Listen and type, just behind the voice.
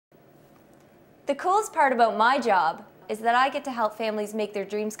The coolest part about my job is that I get to help families make their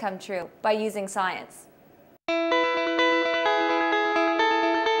dreams come true by using science.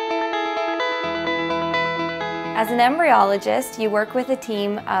 As an embryologist, you work with a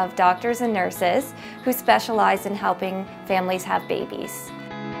team of doctors and nurses who specialize in helping families have babies.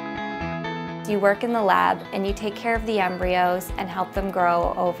 You work in the lab and you take care of the embryos and help them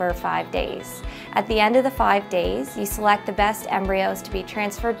grow over 5 days. At the end of the 5 days, you select the best embryos to be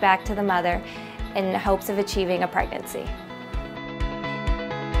transferred back to the mother in hopes of achieving a pregnancy.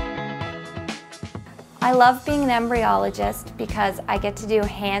 I love being an embryologist because I get to do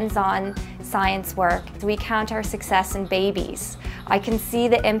hands-on science work. We count our success in babies. I can see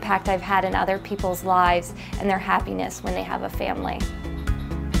the impact I've had in other people's lives and their happiness when they have a family.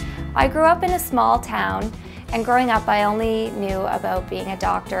 I grew up in a small town, and growing up I only knew about being a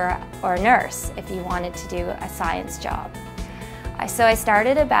doctor or a nurse if you wanted to do a science job. So I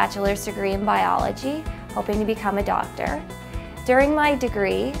started a bachelor's degree in biology, hoping to become a doctor. During my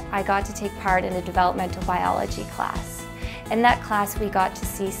degree, I got to take part in a developmental biology class. In that class, we got to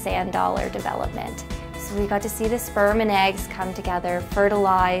see sand dollar development. So we got to see the sperm and eggs come together,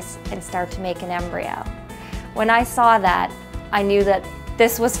 fertilize, and start to make an embryo. When I saw that, I knew that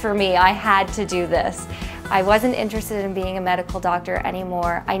this was for me. I had to do this. I wasn't interested in being a medical doctor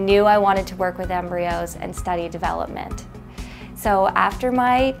anymore. I knew I wanted to work with embryos and study development. So after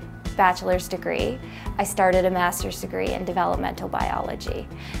my bachelor's degree, I started a master's degree in developmental biology.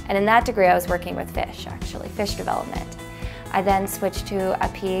 And in that degree, I was working with fish, actually, fish development. I then switched to a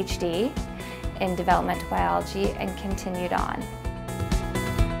PhD in developmental biology and continued on.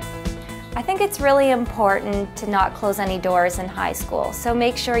 I think it's really important to not close any doors in high school, so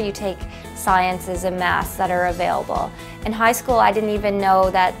make sure you take sciences and maths that are available. In high school, I didn't even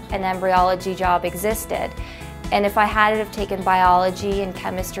know that an embryology job existed. And if I had have taken biology and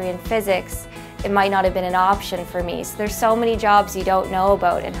chemistry and physics, it might not have been an option for me. So there's so many jobs you don't know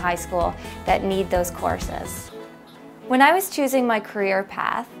about in high school that need those courses. When I was choosing my career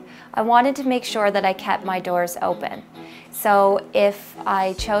path, I wanted to make sure that I kept my doors open. So if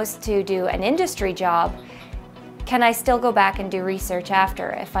I chose to do an industry job, can I still go back and do research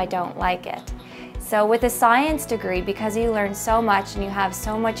after if I don't like it? So with a science degree, because you learn so much and you have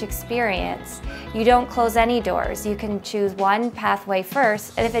so much experience, you don't close any doors. You can choose one pathway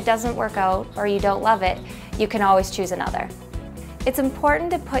first, and if it doesn't work out or you don't love it, you can always choose another. It's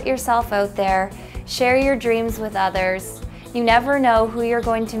important to put yourself out there, share your dreams with others. You never know who you're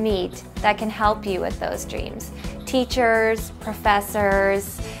going to meet that can help you with those dreams. Teachers,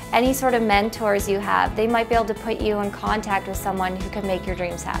 professors, any sort of mentors you have, they might be able to put you in contact with someone who can make your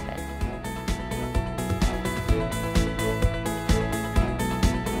dreams happen.